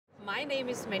My name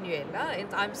is Manuella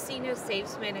and I'm Senior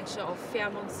Sales Manager of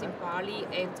Fairmont Zimbali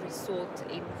and Resort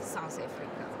in South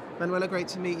Africa. Manuela, great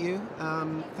to meet you.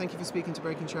 Thank you for speaking to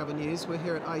Breaking Travel News. We're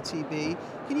here at ITB.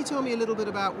 Can you tell me a little bit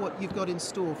about what you've got in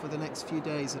store for the next few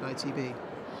days at ITB?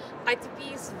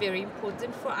 ITB is very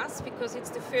important for us because it's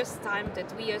the first time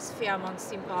that we as Fairmont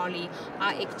Zimbali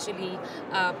are actually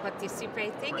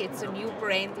participating. It's a new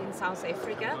brand in South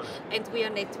Africa and we are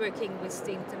networking with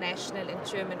the international and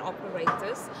German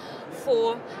operators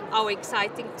for our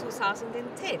exciting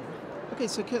 2010. Okay,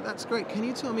 so that's great. Can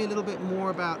you tell me a little bit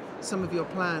more about some of your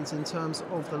plans in terms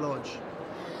of the lodge?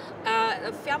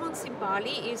 Fairmont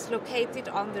Zimbali is located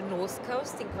on the north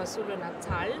coast in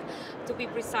KwaZulu-Natal, to be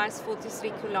precise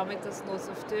 43 kilometers north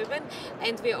of Durban,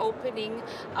 and we're opening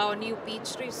our new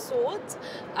beach resort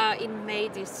in May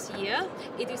this year.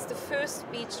 It is the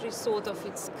first beach resort of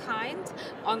its kind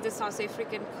on the South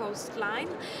African coastline,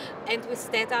 and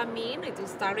with that I mean it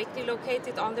is directly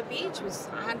located on the beach with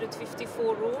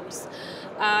 154 rooms.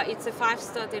 It's a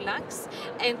 5-star deluxe,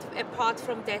 and apart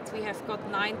from that we have got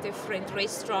 9 different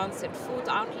restaurants and food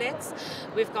outlets.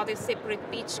 We've got a separate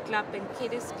beach club and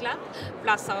kiddies club,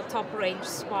 plus our top range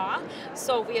spa.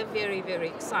 So we are very, very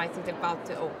excited about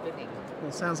the opening. Well,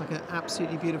 it sounds like an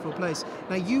absolutely beautiful place.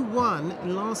 Now, you won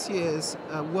in last year's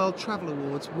World Travel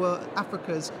Awards,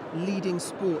 Africa's leading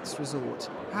sports resort.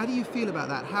 How do you feel about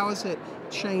that? How has it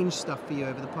changed stuff for you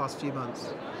over the past few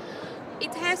months?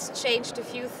 It has changed a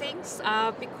few things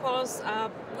because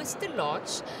with the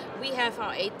lodge we have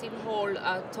our 18-hole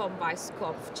Tom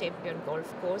Weiskopf champion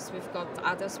golf course. We've got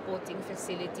other sporting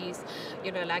facilities,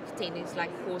 like tennis,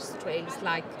 like horse trails,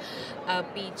 like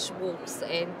beach walks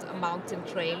and mountain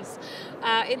trails.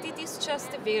 And it is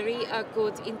just a very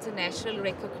good international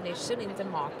recognition in the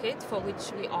market for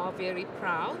which we are very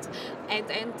proud.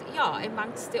 And yeah,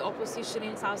 amongst the opposition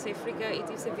in South Africa,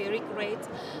 it is a very great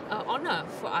honor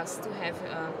for us to have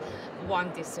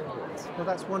won this award. Well,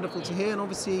 that's wonderful to hear, and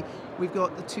obviously we've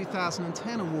got the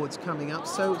 2010 awards coming up.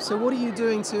 So what are you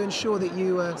doing to ensure that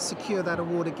you secure that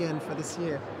award again for this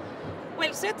year?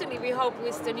 Well, certainly we hope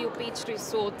with the new beach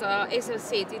resort, as I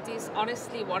said, it is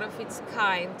honestly one of its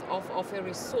kind of a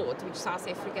resort which South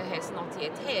Africa has not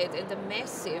yet had, and a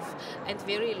massive and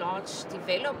very large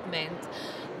development.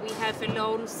 We have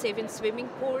alone 7 swimming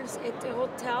pools at the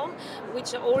hotel,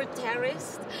 which are all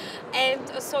terraced, and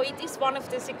so it is one of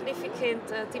the significant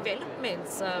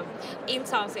developments in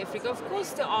South Africa. Of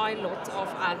course, there are a lot of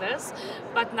others,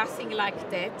 but nothing like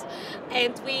that.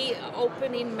 And we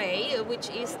open in May,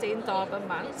 which is the Indaba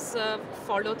months,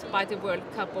 followed by the World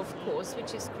Cup, of course,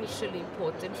 which is crucially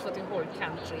important for the whole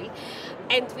country.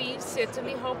 And we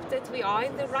certainly hope that we are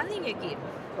in the running again.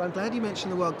 Well, I'm glad you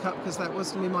mentioned the World Cup because that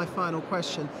was going to be my final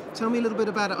question. Tell me a little bit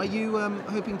about it. Are you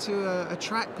hoping to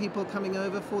attract people coming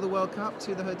over for the World Cup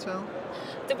to the hotel?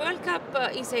 The World Cup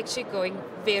is actually going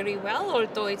very well,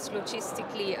 although it's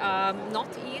logistically not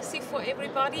easy for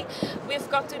everybody. We've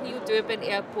got a new Durban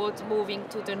airport moving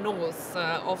to the north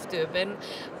of Durban,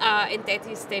 and that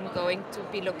is then going to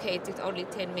be located only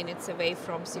 10 minutes away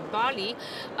from Zimbali.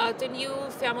 The new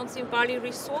Fairmont Zimbali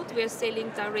resort, we're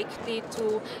selling directly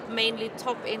to mainly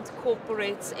top-end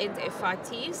corporates and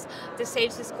FITs. The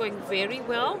sales is going very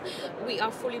well. We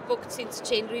are fully booked since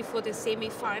January for the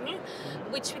semi-final,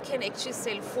 which we can actually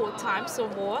sell 4 times or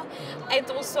more. And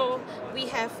also we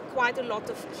have quite a lot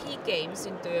of key games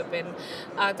in Durban.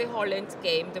 The Holland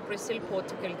game, the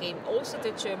Brazil-Portugal game, also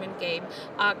the German game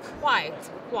are quite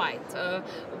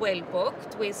well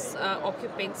booked, with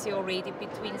occupancy already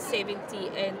between 70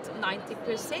 and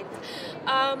 90%.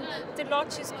 The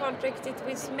lodge is contracted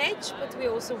with Match, but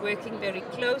we're also working very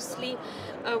closely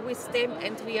with them,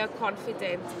 and we are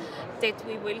confident that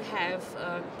we will have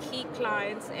key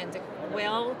clients and a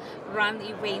well-run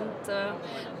event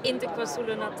in the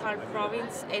KwaZulu-Natal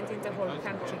province and in the whole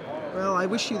country. Well, I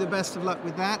wish you the best of luck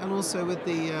with that, and also with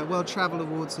the World Travel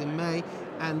Awards in May.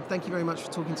 And thank you very much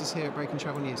for talking to us here at Breaking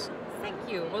Travel News. Thank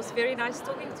you. It was very nice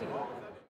talking to you.